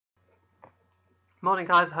Morning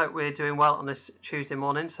guys, I hope we're doing well on this Tuesday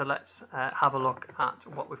morning. So let's have a look at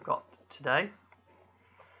what we've got today.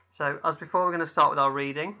 So as before, we're going to start with our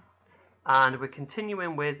reading, and we're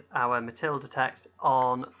continuing with our Matilda text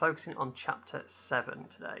on focusing on chapter 7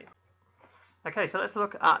 today. Okay, so let's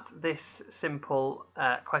look at this simple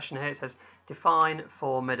question here. It says define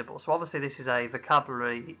formidable. So obviously this is a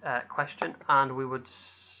vocabulary question, and we would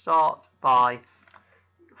start by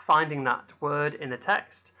finding that word in the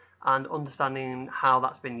text and understanding how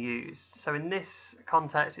that's been used. So in this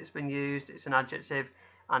context, it's been used, it's an adjective,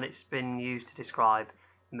 and it's been used to describe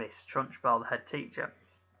Miss Trunchbull, the head teacher.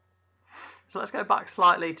 So let's go back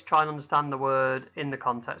slightly to try and understand the word in the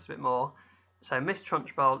context a bit more. So Miss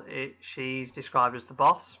Trunchbull, she's described as the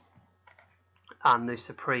boss and the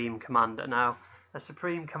supreme commander. Now, a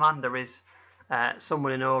supreme commander is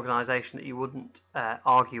someone in an organisation that you wouldn't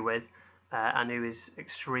argue with and who is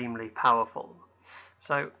extremely powerful.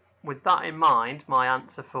 So with that in mind, my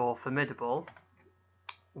answer for formidable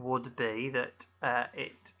would be that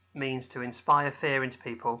it means to inspire fear into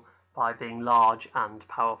people by being large and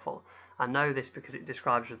powerful. I know this because it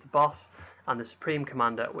describes her as the boss and the supreme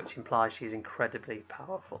commander, which implies she is incredibly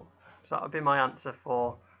powerful. So that would be my answer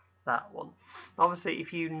for that one. Obviously,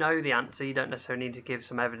 if you know the answer, you don't necessarily need to give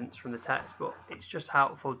some evidence from the text, but it's just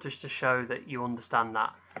helpful just to show that you understand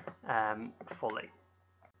that fully.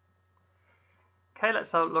 Okay,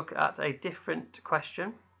 let's have a look at a different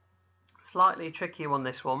question. Slightly trickier one,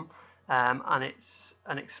 this one, and it's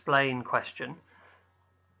an explain question.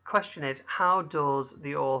 Question is, how does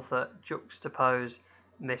the author juxtapose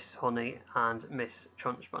Miss Honey and Miss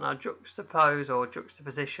Trunchbull? Now, juxtapose or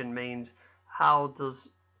juxtaposition means how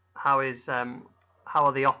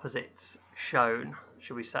are the opposites shown,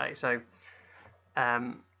 should we say? So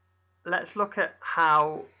let's look at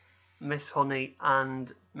how Miss Honey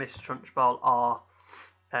and Miss Trunchbull are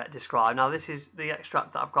described. Now, this is the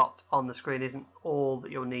extract that I've got on the screen, isn't all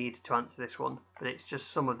that you'll need to answer this one, but it's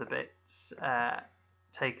just some of the bits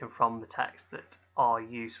taken from the text that are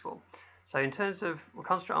useful. So in terms of, we'll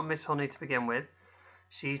concentrate on Miss Honey to begin with.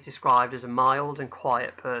 She's described as a mild and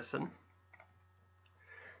quiet person,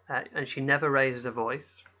 and she never raises a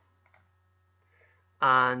voice.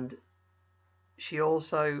 And she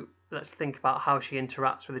also, let's think about how she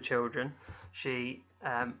interacts with the children. She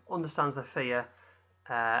understands the fear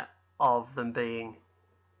of them being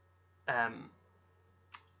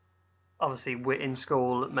obviously in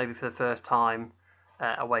school, maybe for the first time,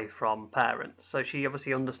 away from parents. So she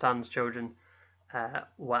obviously understands children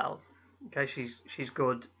well. Okay, she's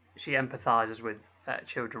good. She empathises with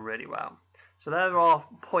children really well. So there are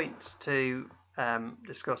points to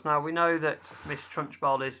discuss. Now, we know that Miss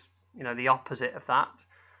Trunchbull is, the opposite of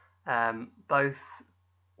that, both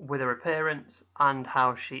with her appearance and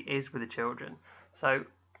how she is with the children. So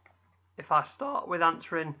if I start with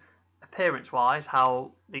answering appearance-wise,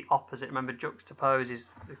 how the opposite, remember juxtapose is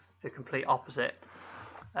the complete opposite.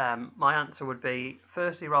 My answer would be,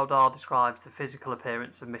 firstly, Roald Dahl describes the physical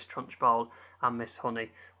appearance of Miss Trunchbull and Miss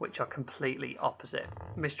Honey, which are completely opposite.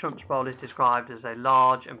 Miss Trunchbull is described as a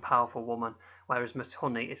large and powerful woman, whereas Miss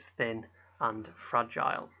Honey is thin and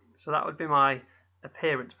fragile. So that would be my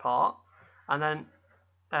appearance part. And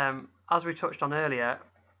then, as we touched on earlier,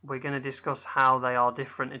 we're going to discuss how they are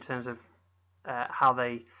different in terms of how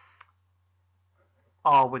they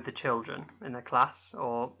are with the children in the class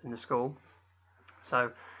or in the school.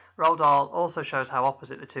 So Roald Dahl also shows how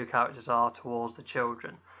opposite the two characters are towards the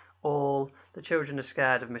children. All the children are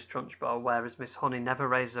scared of Miss Trunchbull, whereas Miss Honey never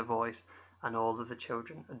raises a voice, and all of the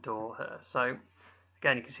children adore her. So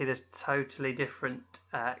again, you can see there's totally different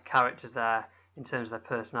characters there in terms of their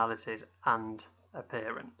personalities and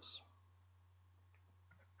appearance.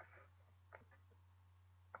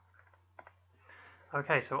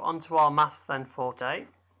 Okay, so on to our maths then for today.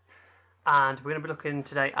 And we're going to be looking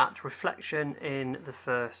today at reflection in the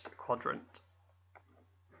first quadrant.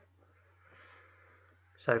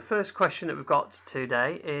 So first question that we've got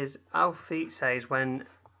today is, Alfie says when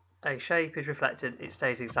a shape is reflected it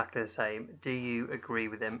stays exactly the same. Do you agree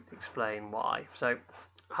with him? Explain why. So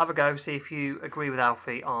have a go, see if you agree with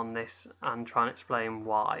Alfie on this and try and explain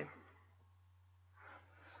why.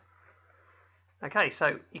 Okay,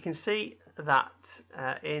 so you can see that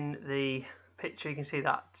in the picture, you can see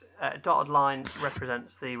that dotted line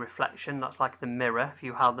represents the reflection. That's like the mirror. If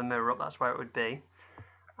you held the mirror up, that's where it would be.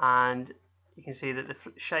 And you can see that the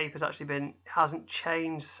shape has actually hasn't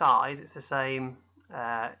changed size. It's the same.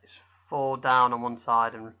 It's 4 down on one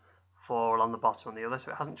side and 4 along the bottom on the other.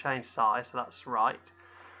 So it hasn't changed size. So that's right.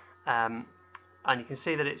 And you can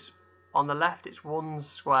see that it's on the left. It's 1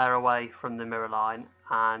 square away from the mirror line,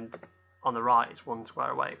 and on the right it's 1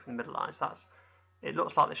 square away from the middle line. So that's it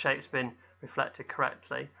looks like the shape's been reflected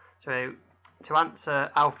correctly. So to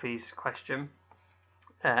answer Alfie's question,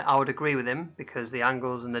 I would agree with him because the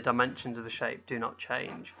angles and the dimensions of the shape do not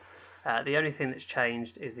change. The only thing that's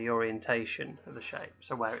changed is the orientation of the shape,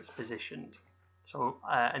 so where it's positioned. So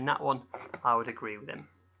in that one, I would agree with him.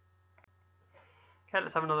 Okay,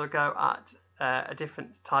 let's have another go at a different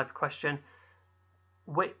type of question.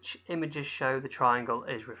 Which images show the triangle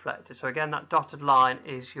is reflected? So again, that dotted line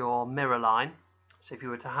is your mirror line. So if you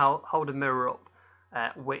were to hold a mirror up,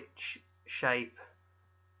 which shape,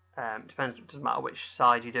 depends, it doesn't matter which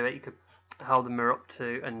side you do it, you could hold the mirror up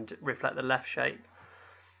to and reflect the left shape.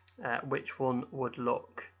 Which one would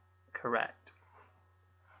look correct?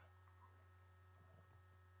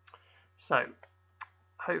 So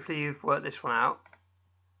hopefully you've worked this one out.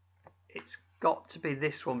 It's got to be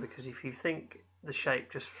this one, because if you think the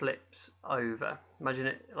shape just flips over, imagine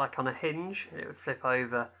it like on a hinge, it would flip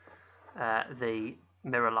over the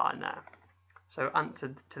mirror line there. So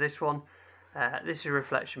answer to this one, this is a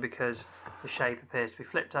reflection because the shape appears to be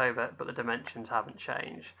flipped over but the dimensions haven't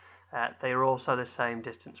changed. They are also the same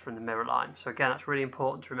distance from the mirror line. So again, that's really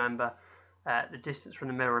important to remember. The distance from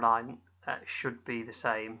the mirror line should be the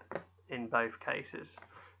same in both cases.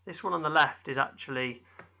 This one on the left is actually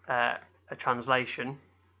a translation.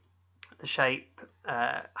 The shape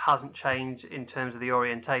hasn't changed in terms of the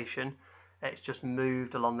orientation, it's just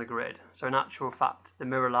moved along the grid. So in actual fact, the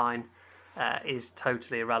mirror line is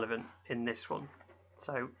totally irrelevant in this one.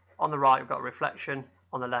 So on the right we've got a reflection,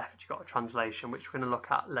 on the left you've got a translation, which we're going to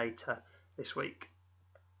look at later this week.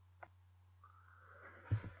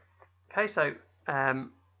 Okay, so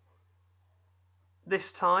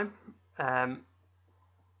this time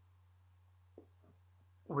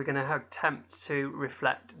we're going to attempt to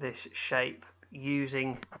reflect this shape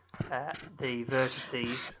using the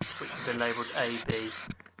vertices, which have been labelled A, B,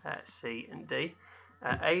 C and D.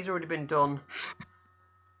 A's already been done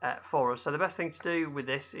for us, so the best thing to do with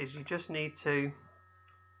this is you just need to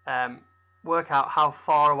work out how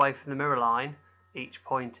far away from the mirror line each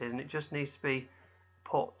point is, and it just needs to be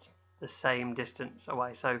put the same distance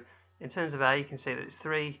away. So in terms of A, you can see that it's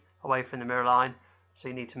 3 away from the mirror line, so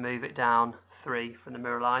you need to move it down 3 from the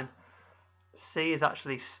mirror line. C is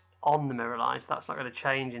actually on the mirror line, so that's not going to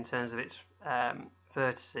change in terms of its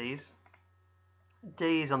vertices.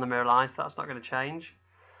 D is on the mirror line, so that's not going to change.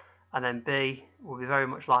 And then B will be very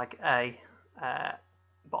much like A,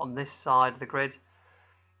 but on this side of the grid,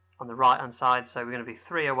 on the right hand side, so we're going to be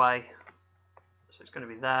 3 away, so it's going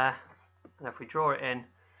to be there. And if we draw it in,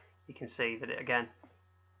 you can see that it, again,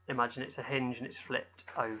 imagine it's a hinge and it's flipped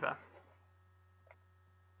over.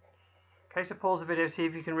 Okay, so pause the video, see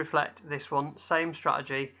if you can reflect this one. Same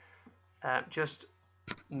strategy, just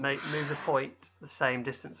move the point the same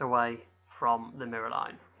distance away from the mirror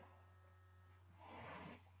line.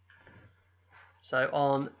 So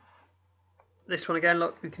on this one again,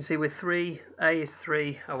 look, we can see with 3, A is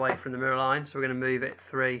 3 away from the mirror line, so we're going to move it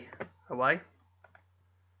 3 away.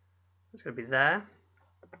 It's going to be there.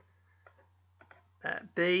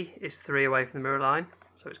 B is 3 away from the mirror line,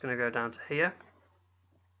 so it's going to go down to here.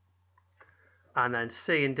 And then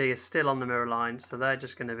C and D are still on the mirror line, so they're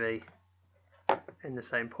just going to be in the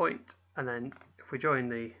same point. And then if we join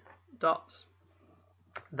the dots,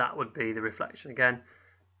 that would be the reflection again.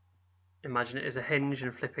 Imagine it as a hinge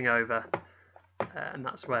and flipping over, and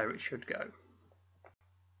that's where it should go.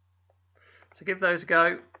 So give those a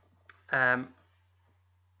go.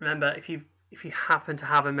 Remember, if you happen to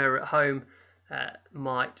have a mirror at home,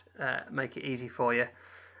 might make it easy for you.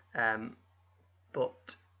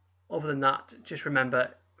 But other than that, just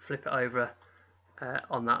remember, flip it over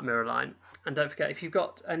on that mirror line. And don't forget, if you've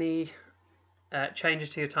got any changes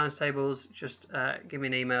to your times tables, just give me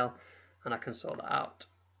an email and I can sort that out.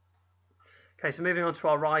 Okay, so moving on to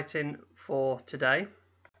our writing for today.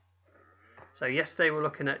 So yesterday we were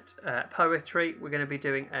looking at poetry. We're going to be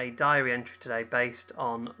doing a diary entry today based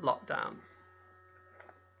on lockdown.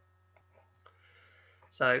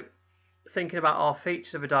 So thinking about our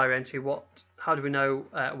features of a diary entry, how do we know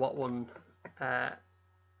what one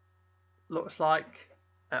looks like?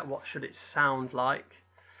 What should it sound like?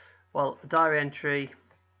 Well, a diary entry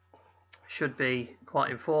should be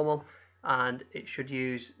quite informal, and it should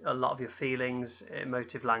use a lot of your feelings,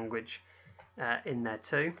 emotive language in there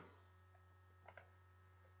too.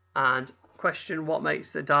 And question, what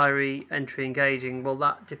makes the diary entry engaging? Well,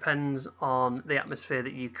 that depends on the atmosphere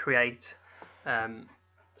that you create.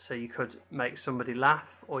 So you could make somebody laugh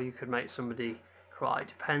or you could make somebody cry. It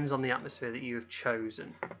depends on the atmosphere that you have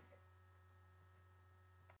chosen.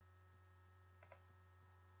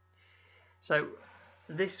 So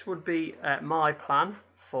this would be my plan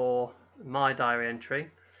for my diary entry.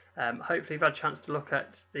 Hopefully you've had a chance to look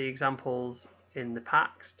at the examples in the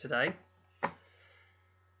packs today.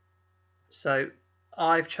 So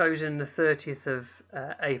I've chosen the 30th of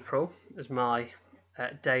April as my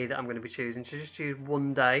day that I'm going to be choosing. So just choose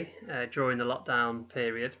one day during the lockdown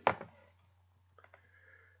period.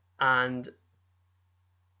 And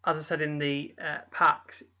as I said in the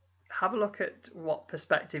packs, have a look at what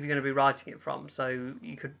perspective you're going to be writing it from. So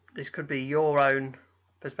this could be your own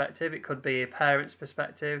perspective, it could be a parent's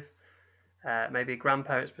perspective, maybe a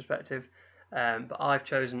grandparent's perspective, but I've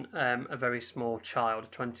chosen a very small child,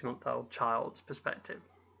 a 20-month-old child's perspective.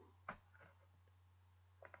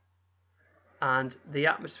 And the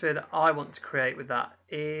atmosphere that I want to create with that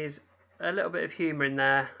is a little bit of humour in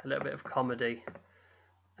there, a little bit of comedy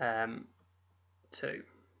too.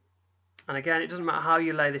 And again, it doesn't matter how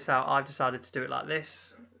you lay this out, I've decided to do it like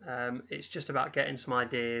this. It's just about getting some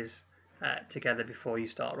ideas together before you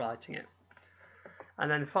start writing it.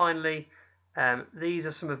 And then finally, these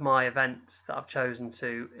are some of my events that I've chosen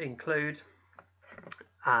to include.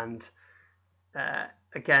 And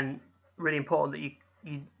again, really important that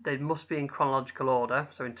they must be in chronological order,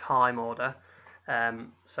 so in time order.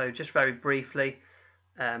 So just very briefly,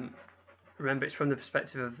 remember it's from the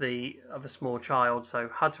perspective of a small child. So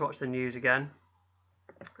had to watch the news again.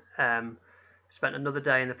 Spent another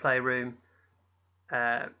day in the playroom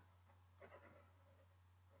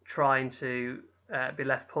trying to be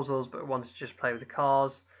left puzzles, but wanted to just play with the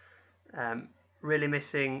cars. Really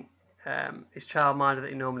missing his childminder that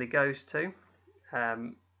he normally goes to.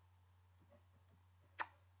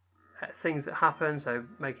 Things that happen, so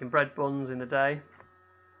making bread buns in the day.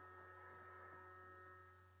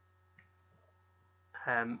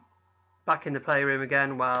 Back in the playroom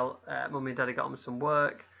again while Mummy and Daddy got on with some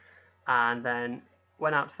work, and then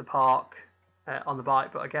went out to the park on the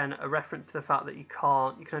bike, but again a reference to the fact that you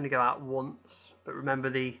can only go out once, but remember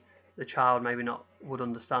the child maybe not would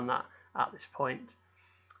understand that at this point.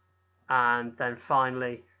 And then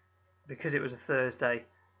finally, because it was a Thursday,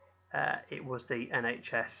 it was the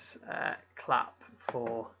NHS clap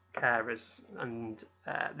for carers, and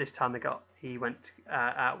this time he went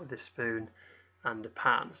out with a spoon and a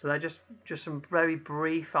pan. So they're just some very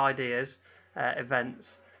brief ideas,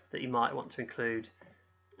 events that you might want to include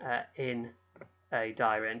in a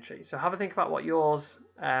diary entry. So have a think about what yours,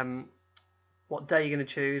 what day you're going to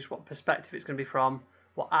choose, what perspective it's going to be from,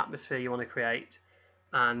 what atmosphere you want to create,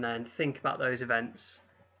 and then think about those events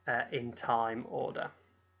in time order.